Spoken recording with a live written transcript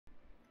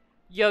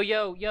Yo,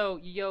 yo, yo,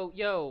 yo,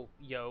 yo,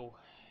 yo.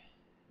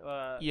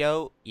 Yo,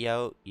 yo,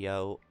 yo, yo,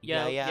 yo,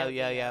 yo, yo, yo,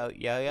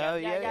 yo, yo,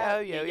 yo,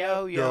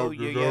 yo, yo, yo,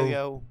 yo,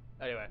 yo.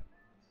 Anyway,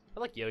 I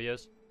like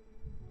yo-yos.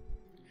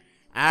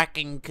 I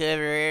can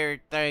cover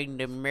everything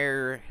to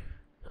mirror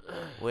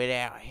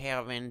without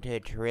having to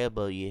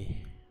trouble you.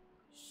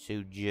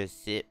 So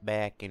just sit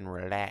back and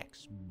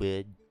relax,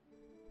 bud.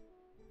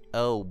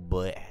 Oh,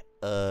 but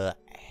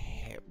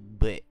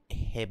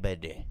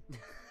hebede.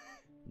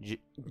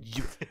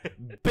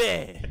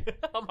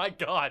 Oh my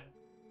god.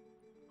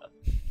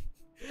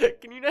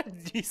 Can you not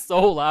be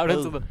so loud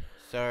into the...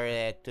 Sorry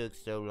that took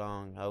so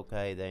long.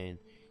 Okay then,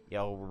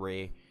 y'all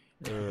ready?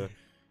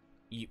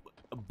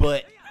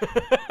 But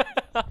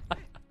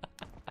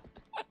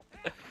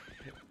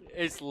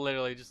It's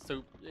literally just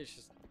so... It's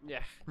just...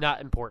 Yeah, not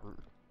important.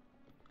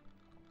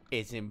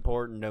 it's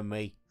important to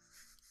me.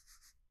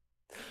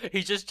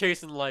 He's just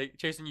chasing you.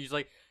 He's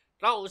like,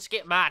 oh, let's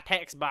get my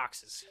text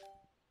boxes.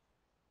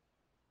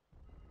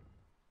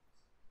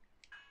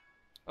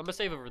 I'm gonna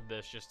save over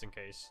this just in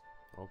case.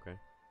 Okay.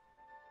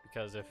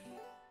 Because if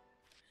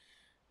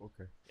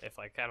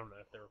like, I don't know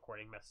if the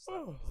recording messes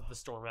up because of the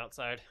storm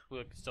outside,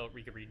 we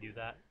could redo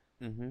that.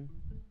 Mm-hmm.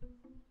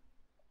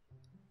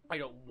 I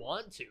don't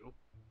want to.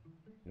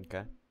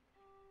 Okay.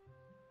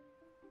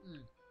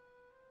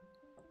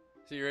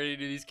 So you ready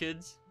to do these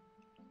kids?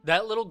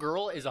 That little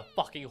girl is a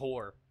fucking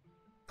whore.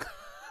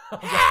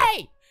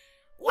 Hey!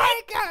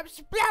 Wake up,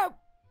 Sploop!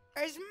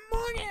 There's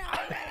morning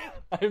already!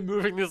 I'm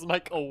moving this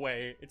mic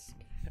away.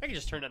 I can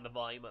just turn down the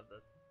volume of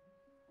it.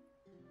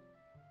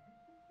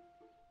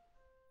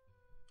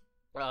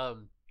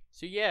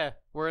 So yeah,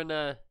 we're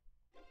in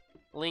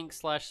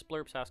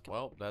Link/Splurp's house.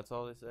 Well, that's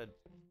all they said.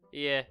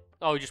 Yeah.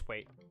 Oh, just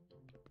wait.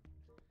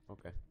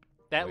 Okay.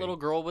 That little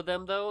girl with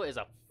them though is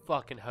a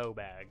fucking hoe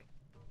bag.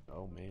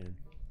 Oh man.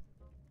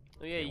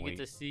 Oh yeah, Can't you wait.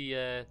 get to see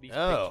these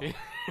Oh.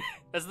 pictures.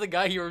 That's the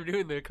guy you were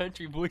doing the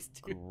country voice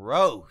to.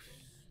 Gross.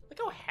 Look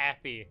how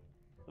happy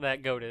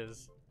that goat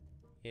is.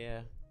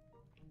 Yeah.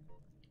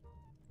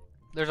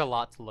 There's a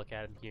lot to look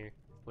at in here.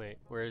 Wait,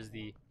 where's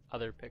the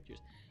other pictures?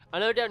 I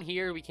know down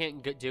here we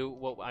can't do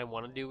what I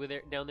want to do with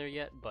it down there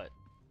yet, but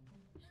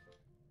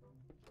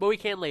we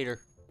can later.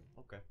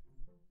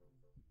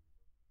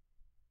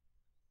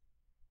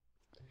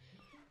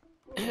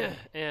 Okay.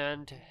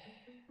 And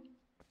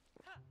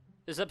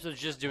this episode's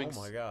just doing.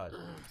 Oh my god.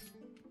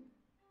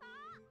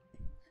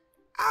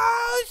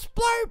 Oh,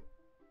 Splurp!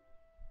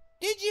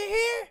 Did you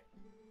hear?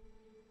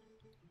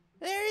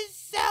 They're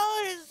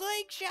selling a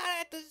slingshot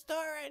at the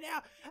store right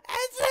now. A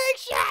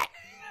slingshot!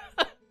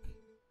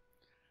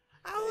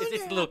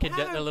 It's the little kid.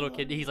 The little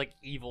kid. He's like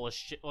evil as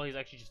shit. Well, he's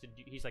actually just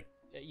he's like,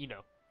 you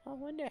know. I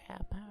wonder how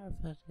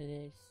powerful it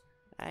is.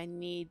 I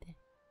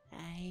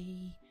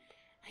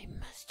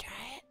must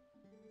try it.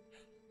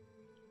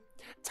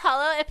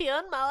 Tala, if you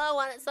and Mala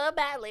want it so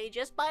badly,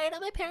 just buy it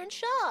at my parents'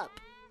 shop.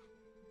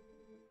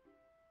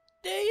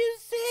 Do you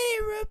see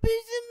any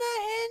rupees in my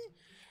hand?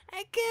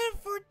 I can't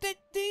afford that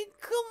thing.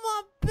 Come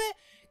on, but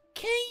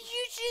can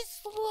you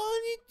just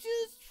loan it to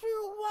us for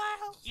a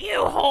while?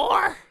 You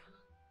whore!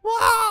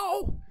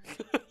 Wow!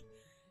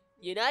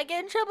 You not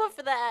get in trouble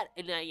for that.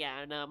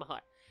 Yeah, no, I'm a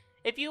whore.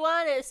 If you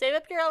want it, save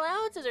up your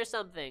allowances or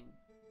something.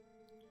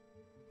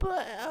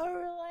 But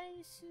our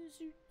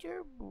alliances are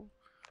terrible.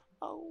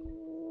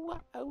 Oh,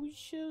 I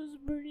wish I was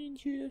born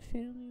into a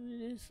family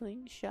with a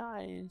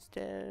slingshot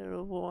instead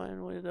of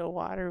one with a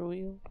water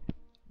wheel.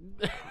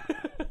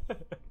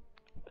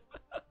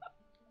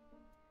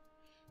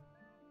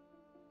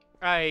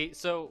 Alright,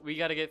 so we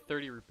gotta get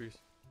 30 rupees.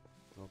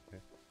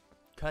 Okay.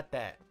 Cut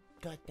that.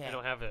 Cut that. I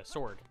don't have a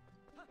sword.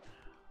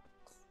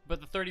 But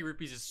the 30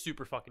 rupees is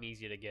super fucking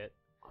easy to get.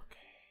 Okay.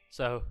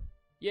 So,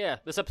 yeah,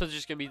 this episode's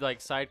just gonna be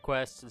like side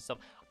quests and stuff.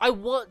 I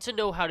want to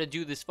know how to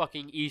do this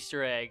fucking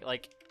Easter egg.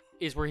 Like,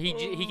 is where he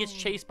gets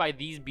chased by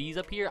these bees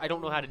up here. I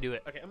don't know how to do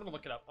it. Okay, I'm gonna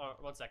look it up.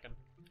 1 second.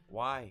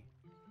 Why?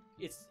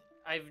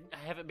 I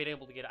haven't been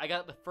able to get it. I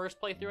got the first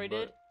playthrough I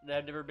did, and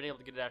I've never been able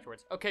to get it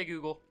afterwards. Okay,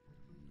 Google.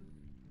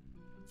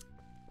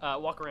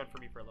 Walk around for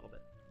me for a little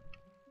bit.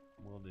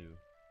 Will do.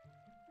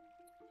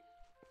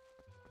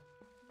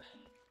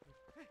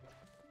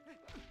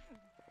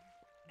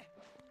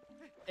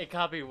 It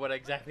copied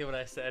exactly what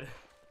I said.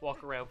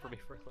 Walk around for me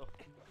for a little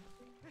bit.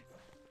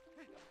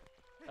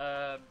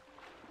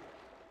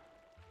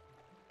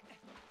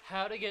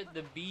 How to get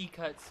the bee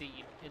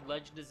cutscene in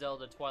Legend of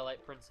Zelda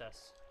Twilight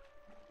Princess.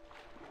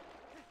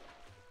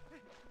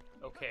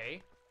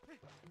 Okay.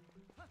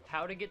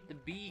 How to get the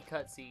bee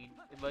cutscene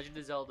in Legend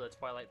of Zelda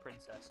Twilight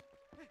Princess.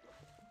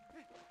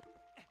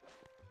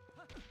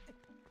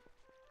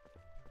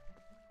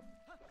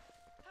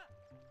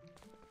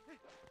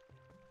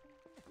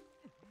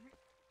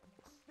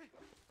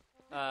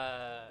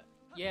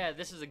 Yeah,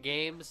 this is a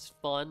game. This is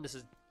fun. This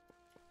is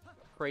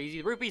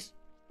crazy. Rupees!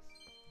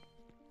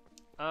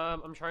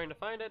 I'm trying to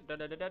find it.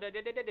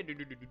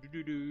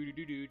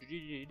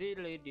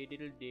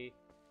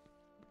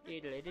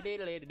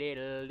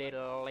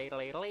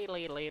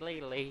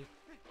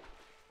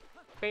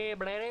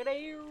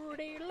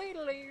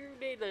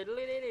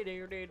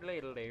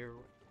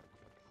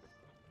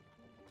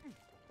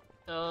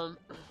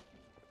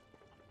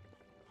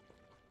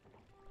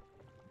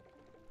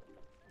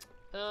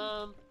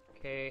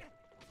 Okay.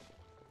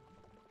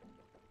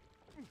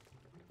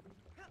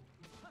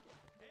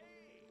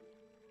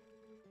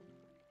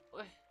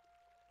 What?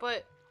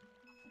 But.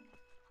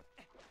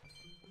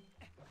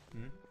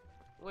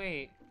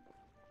 Wait.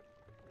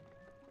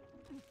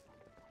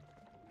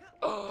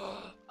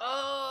 Oh,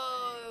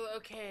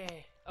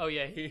 okay. Oh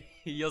yeah, he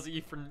yells at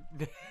you for.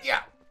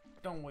 Yeah.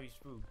 Don't waste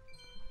food.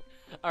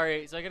 All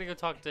right, so I gotta go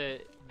talk to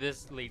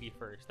this lady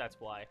first. That's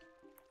why.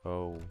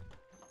 Oh.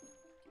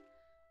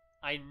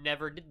 I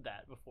never did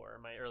that before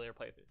in my earlier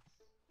playthrough.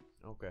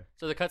 Okay.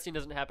 So the cutscene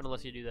doesn't happen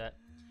unless you do that.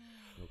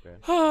 Okay.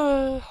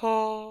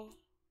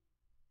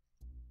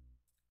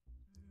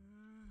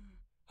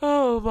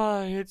 Oh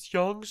my, it's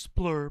young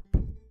Splurp.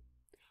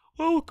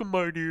 Welcome,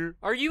 my dear.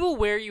 Are you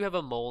aware you have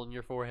a mole in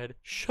your forehead?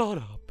 Shut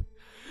up.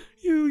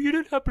 You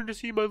didn't happen to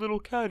see my little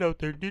cat out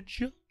there, did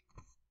you?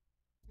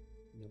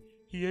 No.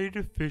 He ate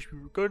a fish we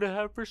were going to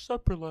have for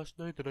supper last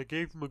night, and I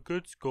gave him a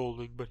good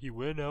scolding, but he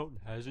went out and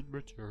hasn't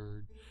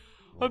returned.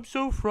 Oh. I'm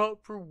so fraught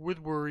with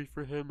worry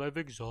for him, I've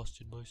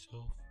exhausted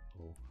myself.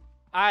 Oh.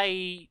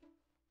 I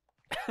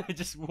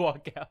just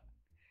walk out.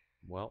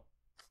 Well.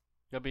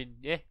 I mean,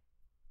 yeah.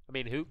 I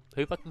mean, who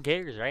fucking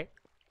cares, right?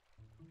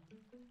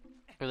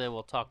 And then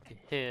we'll talk to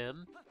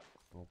him.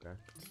 Okay.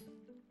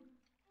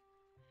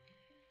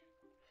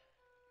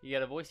 You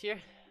got a voice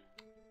here?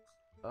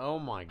 Oh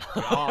my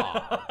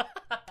god.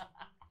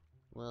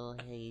 Well,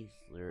 hey,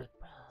 Slurp.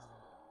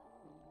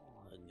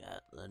 I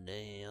got the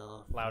day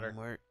off Louder. from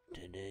work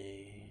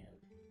today.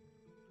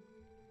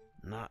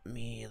 Not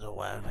me, the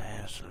wife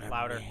has left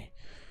Louder. me.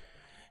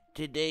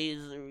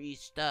 Today's the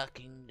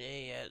restocking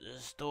day at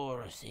the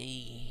store,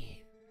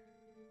 see?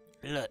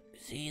 Look,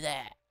 see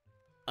that?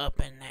 Up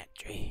in that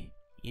tree.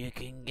 You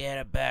can get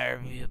a better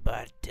view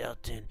by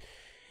tilting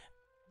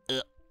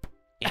up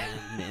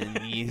and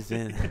then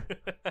using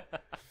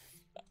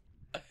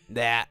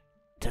that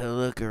to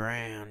look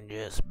around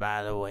just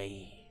by the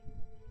way.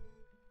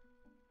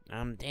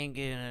 I'm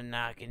thinking of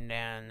knocking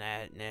down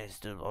that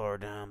nest of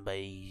Ordon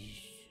bees.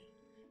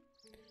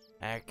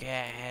 Our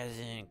cat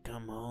hasn't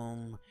come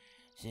home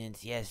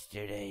since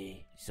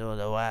yesterday, so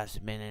the wife's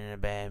been in a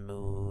bad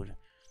mood.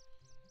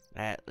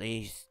 At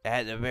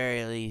the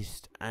very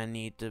least, I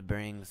need to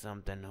bring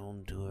something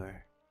home to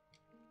her.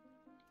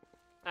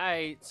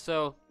 Alright,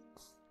 so.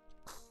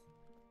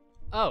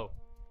 Oh,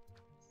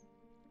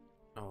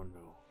 Oh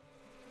no.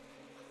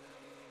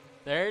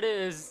 there it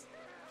is.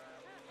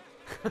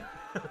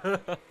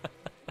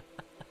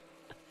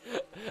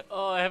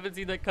 Oh, I haven't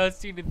seen that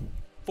cutscene in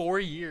 4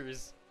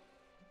 years.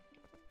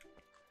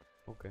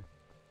 Okay.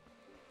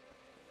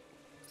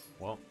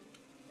 Well.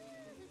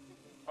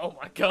 Oh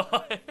my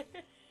god.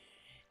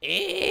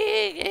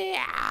 They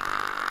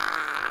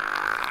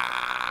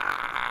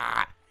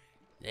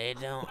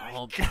don't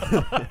hold.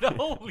 God,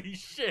 holy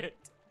shit.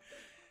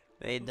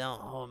 They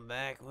don't hold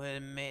back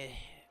with me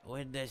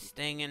with the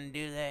stinging,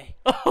 do they?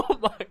 Oh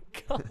my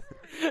god.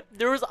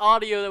 There was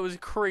audio that was I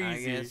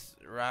crazy. guess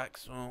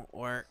rocks won't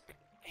work.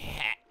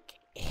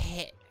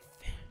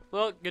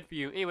 Well, good for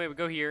you. Anyway, we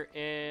go here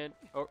and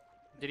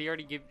did he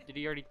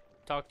already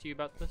talk to you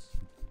about this?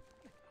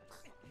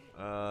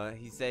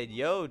 He said,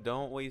 "Yo,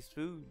 don't waste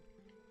food."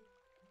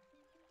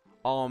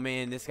 Oh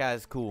man, this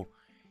guy's cool.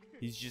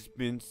 He's just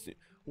been.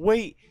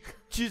 Wait,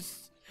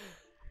 just.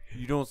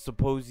 You don't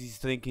suppose he's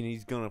thinking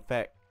he's gonna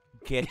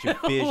catch a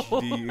fish,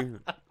 do you?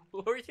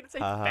 What were you gonna say?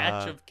 Ha, ha,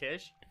 Batch ha. of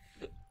fish?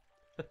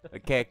 A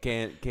cat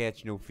can't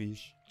catch no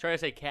fish. Try to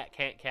say cat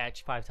can't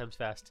catch 5 times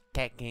fast.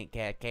 Cat can't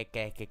cat.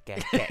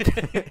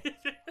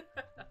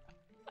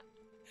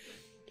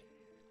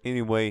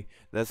 Anyway,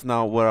 that's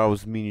not what I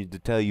was meaning to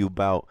tell you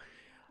about.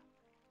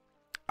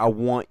 I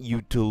want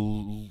you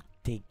to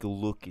take a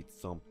look at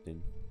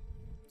something.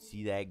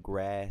 See that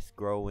grass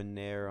growing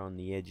there on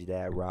the edge of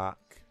that rock?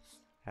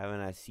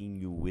 Haven't I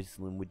seen you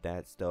whistling with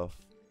that stuff?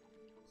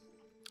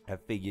 I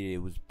figured it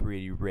was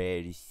pretty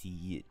rare to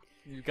see it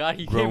You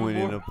gave growing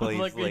him in more a place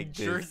like a like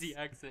Jersey this.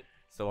 accent.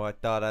 So I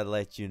thought I'd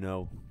let you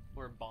know.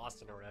 Or in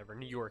Boston or whatever.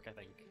 New York, I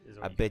think. Is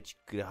what I bet you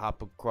could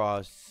hop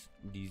across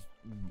these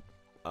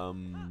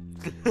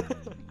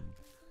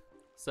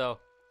So.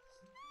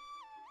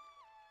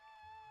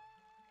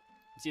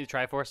 You see the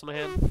Triforce in my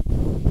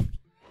hand?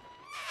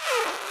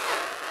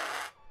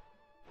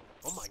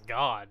 Oh my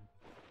god.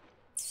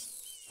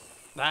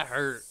 That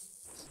hurt.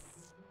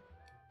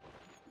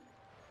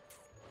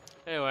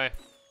 Anyway.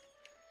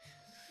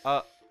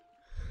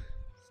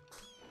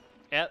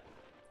 Yep.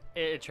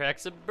 It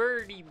attracts a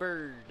birdie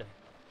bird.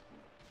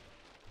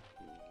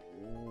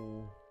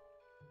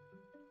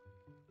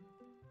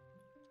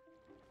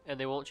 And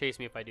they won't chase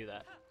me if I do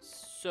that.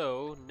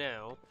 So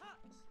now,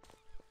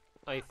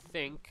 I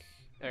think.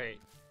 All right.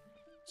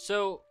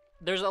 So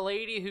there's a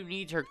lady who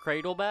needs her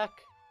cradle back.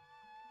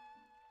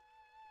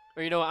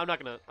 Or you know what? I'm not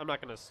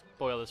gonna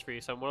spoil this for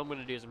you. So what I'm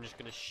gonna do is I'm just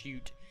gonna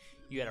shoot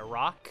you at a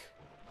rock.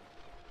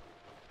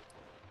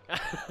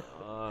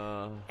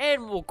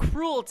 Animal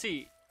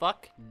cruelty.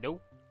 Fuck.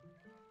 Nope.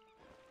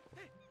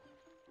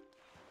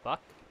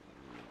 Fuck.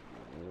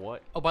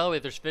 What? Oh, by the way,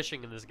 there's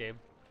fishing in this game.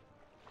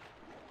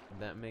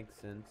 That makes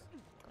sense.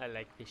 I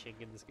like fishing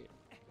in this game.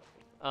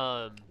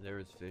 There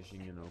was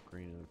fishing in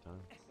Ocarina of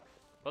Time.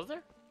 Was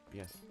there?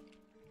 Yes.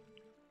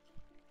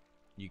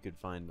 You could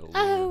find the lure.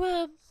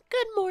 Oh,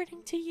 good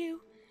morning to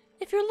you.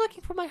 If you're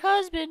looking for my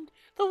husband,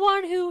 the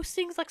one who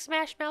sings like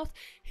Smash Mouth,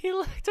 he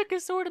took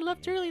his sword and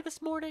left early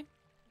this morning.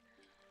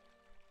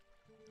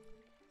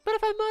 But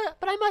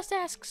I must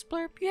ask,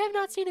 Splurp, you have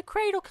not seen a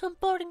cradle come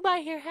floating by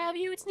here, have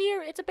you?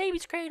 It's a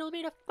baby's cradle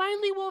made of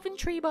finely woven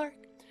tree bark.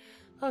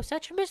 Oh,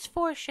 such a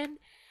misfortune.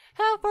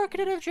 How far could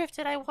it have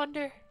drifted, I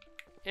wonder?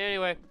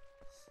 Anyway.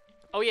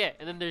 Oh yeah,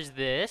 and then there's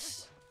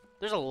this.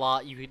 There's a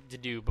lot you need to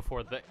do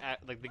before the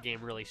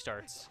game really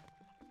starts.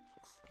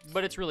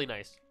 But it's really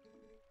nice.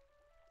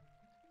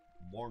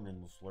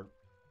 Morning, Slurp.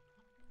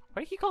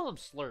 Why do you call him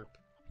Slurp?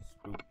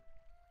 Spook.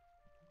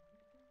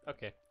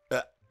 Okay.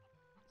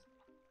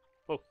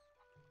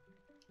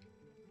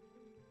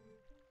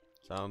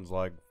 Sounds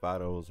like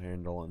Fido's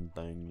handling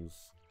things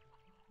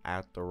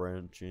at the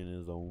ranch in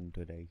his own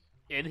today.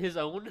 In his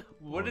own?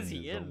 What is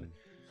he his in?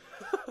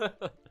 own.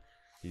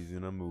 He's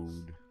in a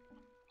mood.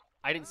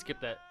 I didn't skip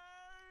that.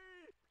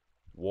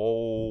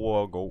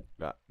 Whoa, go.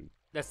 Got me.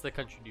 That's the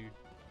country dude.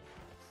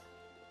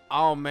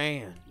 Oh,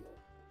 man.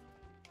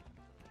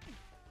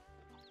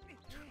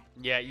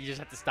 Yeah, you just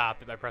have to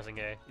stop it by pressing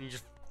A. You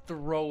just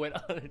throw it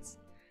on its...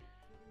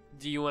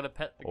 Do you want to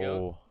pet the goat?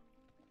 Oh,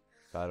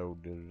 Fido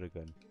did it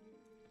again.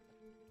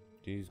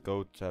 These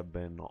goats have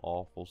been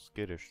awful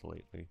skittish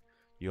lately.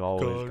 You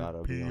always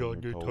gotta be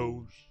on your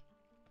toes.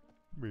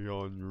 Be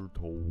on your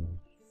toes.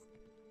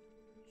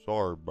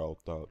 Sorry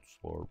about that,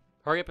 Slurp.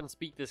 Hurry up and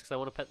speak this because I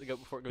want to pet the goat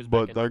before it goes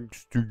back in. But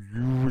thanks to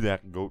you,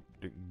 that goat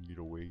didn't get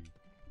away.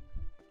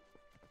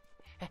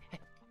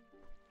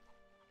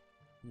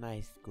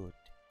 Nice, good.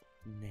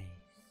 Nice.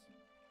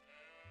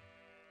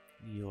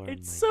 You're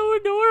It's my... so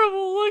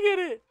adorable. Look at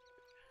it.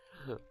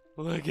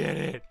 Look at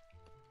it.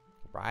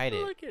 Ride it.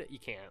 Look at it. You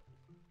can't.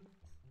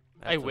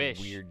 That's I a wish.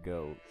 weird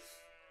goat.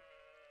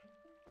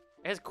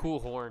 It has a cool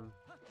horn.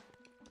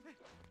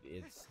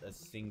 It's a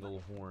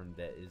single horn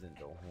that isn't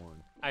a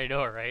horn. I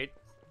know, right?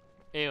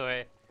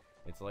 Anyway.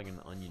 It's like an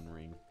onion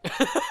ring.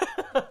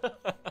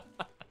 I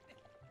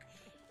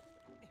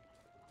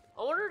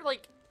wonder,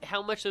 like,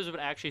 how much those would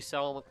actually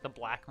sell on like, the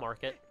black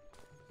market.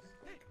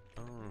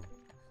 Oh,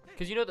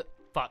 Because you know the...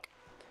 Fuck.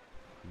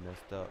 you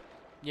messed up.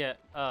 Yeah,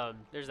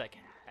 there's that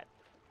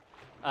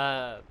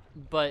cat.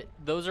 But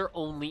those are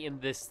only in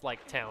this,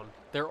 like, town.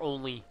 They're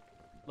only,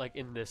 like,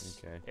 in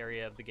this Okay.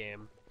 area of the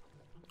game.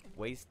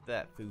 Waste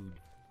that food.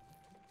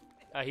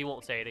 He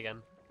won't say it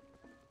again.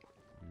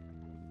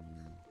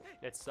 Mm,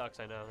 It sucks,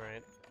 I know,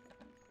 right?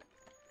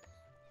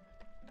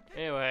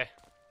 Anyway.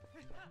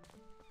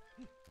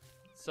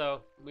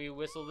 So, we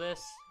whistle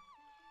this.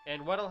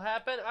 And what'll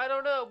happen? I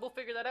don't know. We'll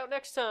figure that out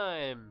next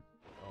time.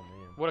 oh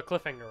man. What a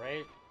cliffhanger,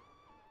 right?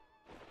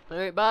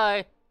 Alright,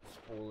 bye.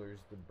 Spoilers,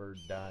 the bird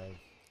dies.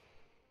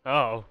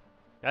 Oh.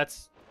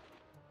 That's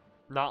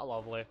not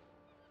lovely.